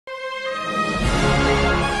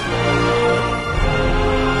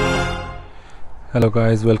Hello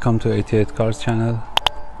guys, welcome to 88 Cars channel.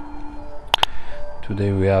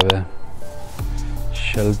 Today we have a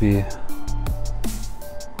Shelby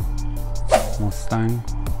Mustang.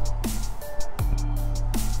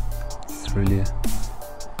 It's really a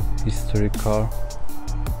historic car.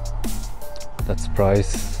 That's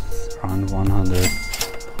price around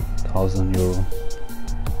 100,000 euro.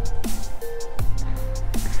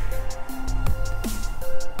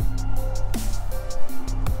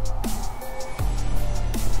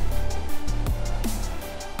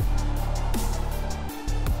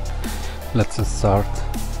 Let's start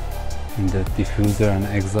in the diffuser and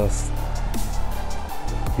exhaust.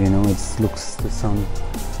 You know, it looks to some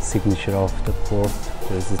signature of the port.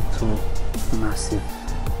 There's two massive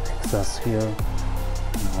exhausts here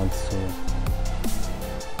and also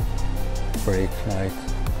brake light.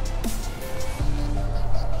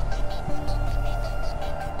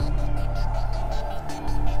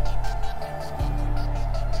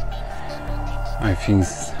 I think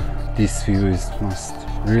this view is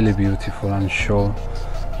really beautiful and show,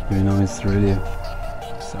 you know, it's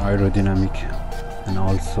aerodynamic and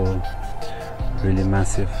also really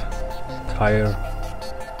massive tire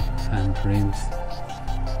and rims.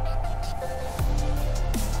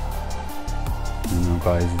 You know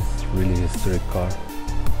guys, it's really historic car.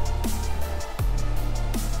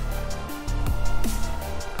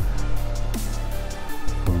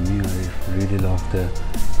 For me, I really love the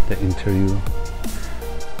interior.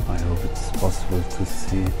 I hope it's possible to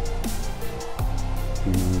see. You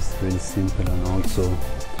know, it's really simple and also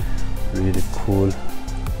really cool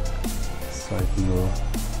side mirror.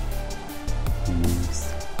 You know,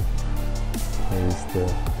 there is the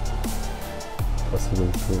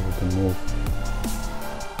possibility to move,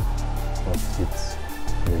 but it's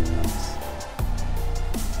really nice.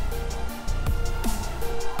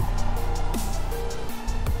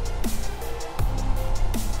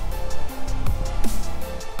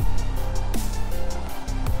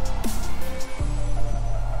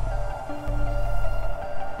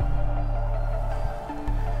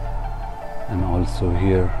 And also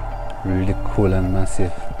here, really cool and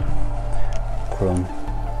massive chrome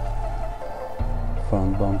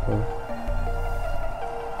front bumper.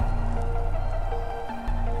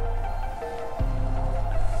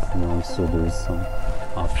 And also there is some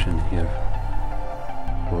option here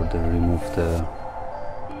for the remove the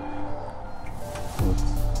hoods.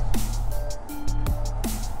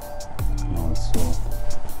 And also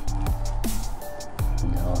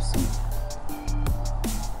really awesome.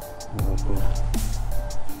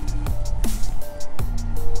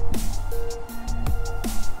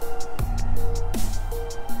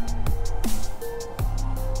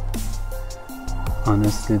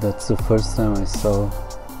 Honestly, that's the first time I saw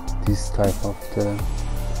this type of the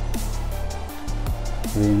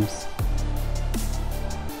rims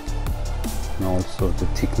and also the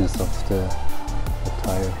thickness of the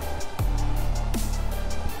tire.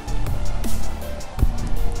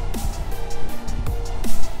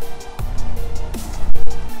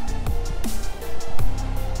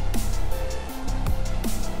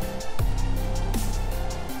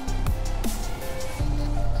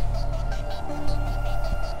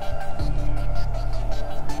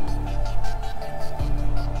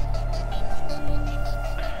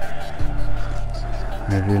 I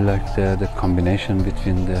really like the combination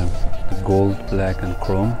between the gold, black and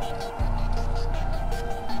chrome,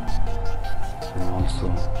 and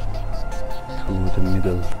also to the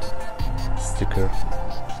middle sticker.